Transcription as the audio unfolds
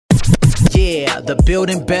Yeah, the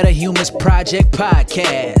Building Better Humans Project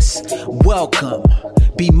podcast. Welcome.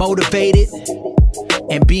 Be motivated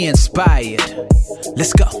and be inspired.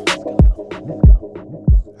 Let's go.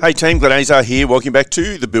 Hey team, Glenn Azar here. Welcome back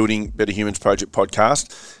to the Building Better Humans Project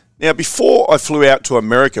podcast. Now, before I flew out to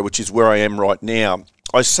America, which is where I am right now,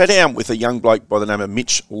 I sat down with a young bloke by the name of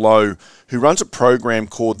Mitch Lowe, who runs a program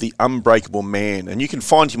called The Unbreakable Man, and you can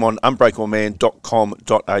find him on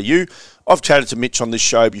unbreakableman.com.au. I've chatted to Mitch on this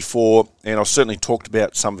show before, and I've certainly talked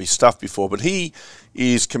about some of his stuff before, but he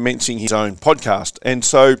is commencing his own podcast. And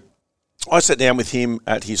so I sat down with him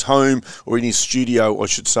at his home, or in his studio, I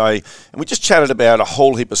should say, and we just chatted about a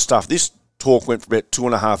whole heap of stuff. This talk went for about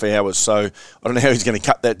 2.5 hours, so I don't know how he's going to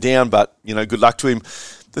cut that down, but, you know, good luck to him.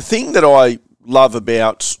 The thing that I love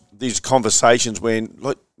about these conversations when,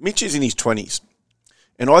 like, Mitch is in his 20s,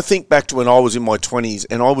 and I think back to when I was in my 20s,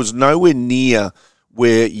 and I was nowhere near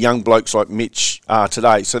where young blokes like Mitch are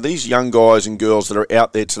today. So these young guys and girls that are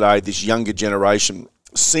out there today, this younger generation,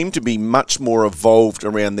 seem to be much more evolved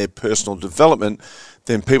around their personal development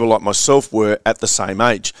than people like myself were at the same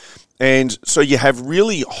age. And so you have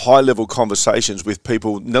really high-level conversations with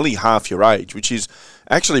people nearly half your age, which is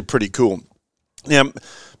actually pretty cool. Now,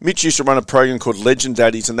 Mitch used to run a program called Legend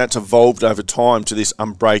Daddies, and that's evolved over time to this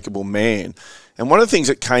Unbreakable Man. And one of the things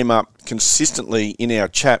that came up consistently in our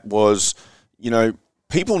chat was, you know,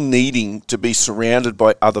 people needing to be surrounded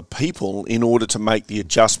by other people in order to make the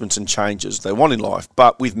adjustments and changes they want in life.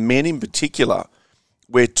 But with men in particular,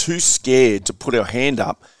 we're too scared to put our hand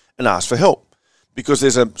up and ask for help because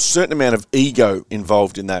there's a certain amount of ego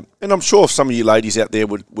involved in that. And I'm sure some of you ladies out there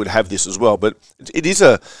would have this as well, but it is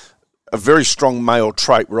a very strong male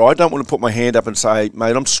trait where I don't want to put my hand up and say,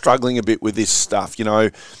 mate, I'm struggling a bit with this stuff. You know,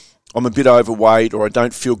 I'm a bit overweight, or I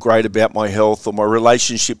don't feel great about my health, or my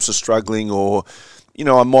relationships are struggling, or, you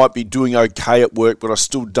know, I might be doing okay at work, but I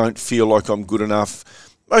still don't feel like I'm good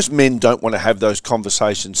enough. Most men don't want to have those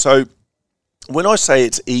conversations. So when I say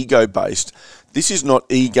it's ego-based, this is not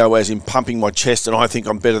ego as in pumping my chest and I think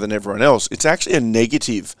I'm better than everyone else. It's actually a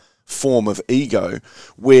negative form of ego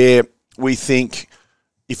where we think,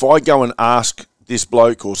 if I go and ask this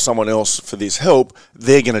bloke or someone else for this help,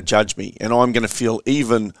 they're going to judge me and I'm going to feel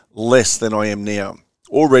even less than I am now.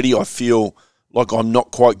 Already I feel like I'm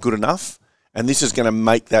not quite good enough, and this is going to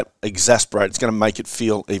make that exasperate. It's going to make it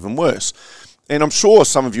feel even worse. And I'm sure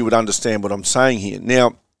some of you would understand what I'm saying here.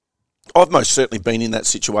 Now, I've most certainly been in that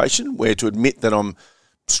situation where to admit that I'm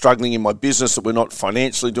struggling in my business, that we're not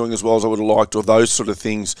financially doing as well as I would have liked, or those sort of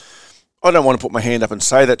things, I don't want to put my hand up and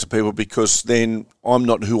say that to people because then I'm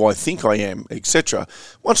not who I think I am, etc.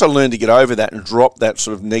 Once I learn to get over that and drop that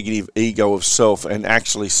sort of negative ego of self and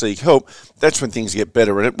actually seek help, that's when things get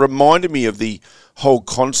better. And it reminded me of the whole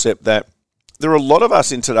concept that there are a lot of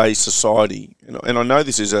us in today's society, and I know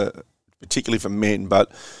this is particularly for men,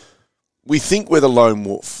 but we think we're the lone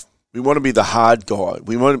wolf. We want to be the hard guy.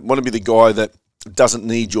 We want to be the guy that doesn't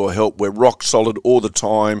need your help. We're rock solid all the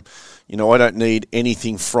time. You know, I don't need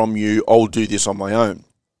anything from you. I'll do this on my own.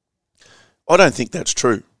 I don't think that's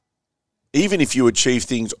true. Even if you achieve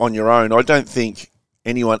things on your own, I don't think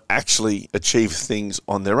anyone actually achieves things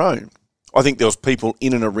on their own. I think there was people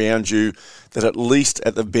in and around you that at least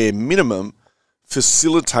at the bare minimum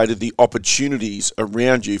facilitated the opportunities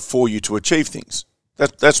around you for you to achieve things.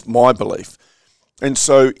 That's my belief. And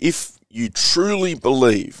so if you truly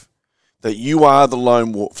believe that you are the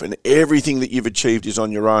lone wolf and everything that you've achieved is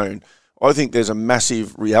on your own, I think there's a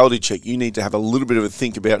massive reality check. You need to have a little bit of a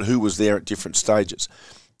think about who was there at different stages.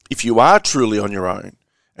 If you are truly on your own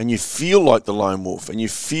and you feel like the lone wolf and you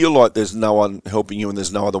feel like there's no one helping you and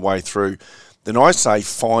there's no other way through, then I say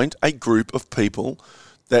find a group of people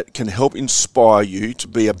that can help inspire you to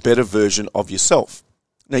be a better version of yourself.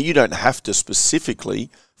 Now, you don't have to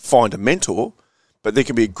specifically find a mentor, but there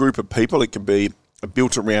can be a group of people. It can be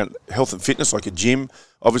built around health and fitness, like a gym.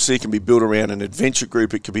 Obviously, it can be built around an adventure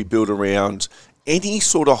group. It can be built around any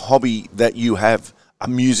sort of hobby that you have, a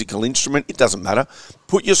musical instrument. It doesn't matter.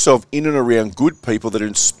 Put yourself in and around good people that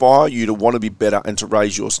inspire you to want to be better and to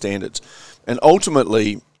raise your standards. And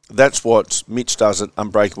ultimately, that's what Mitch does at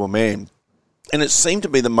Unbreakable Man. And it seemed to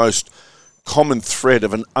be the most common thread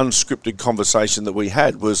of an unscripted conversation that we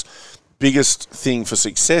had was biggest thing for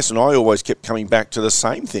success. And I always kept coming back to the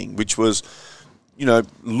same thing, which was, you know,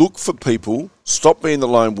 look for people, stop being the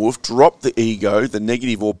lone wolf, drop the ego, the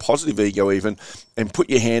negative or positive ego even, and put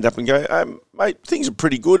your hand up and go, mate, things are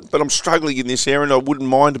pretty good, but I'm struggling in this area and I wouldn't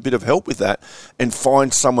mind a bit of help with that, and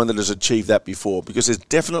find someone that has achieved that before, because there's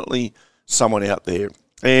definitely someone out there.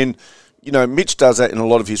 And, you know, Mitch does that in a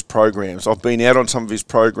lot of his programs. I've been out on some of his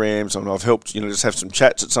programs and I've helped, you know, just have some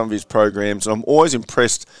chats at some of his programs, and I'm always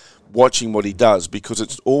impressed watching what he does, because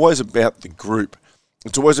it's always about the group.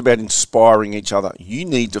 It's always about inspiring each other. You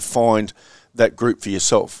need to find that group for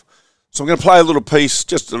yourself. So I'm going to play a little piece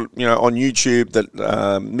just on YouTube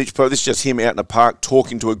that Mitch put. This is just him out in a park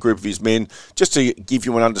talking to a group of his men, just to give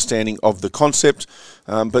you an understanding of the concept.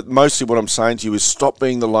 But mostly what I'm saying to you is stop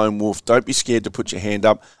being the lone wolf. Don't be scared to put your hand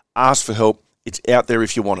up. Ask for help. It's out there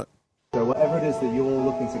if you want it. So whatever it is that you're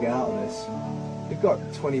looking to get out of this, you've got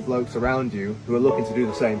 20 blokes around you who are looking to do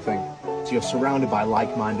the same thing. So you're surrounded by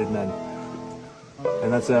like-minded men.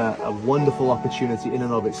 And that's a wonderful opportunity in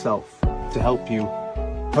and of itself to help you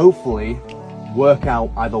hopefully work out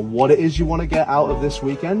either what it is you want to get out of this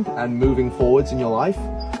weekend and moving forwards in your life,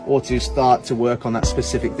 or to start to work on that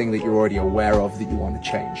specific thing that you're already aware of that you want to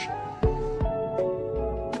change.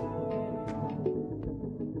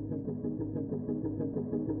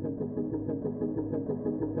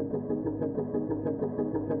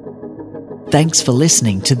 Thanks for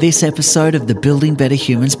listening to this episode of the Building Better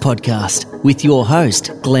Humans podcast with your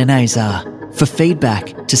host, Glenn Azar. For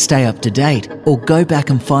feedback, to stay up to date, or go back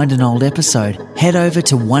and find an old episode, head over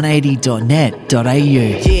to 180.net.au.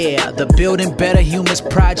 Yeah, the Building Better Humans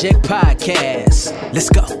Project podcast. Let's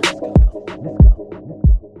go.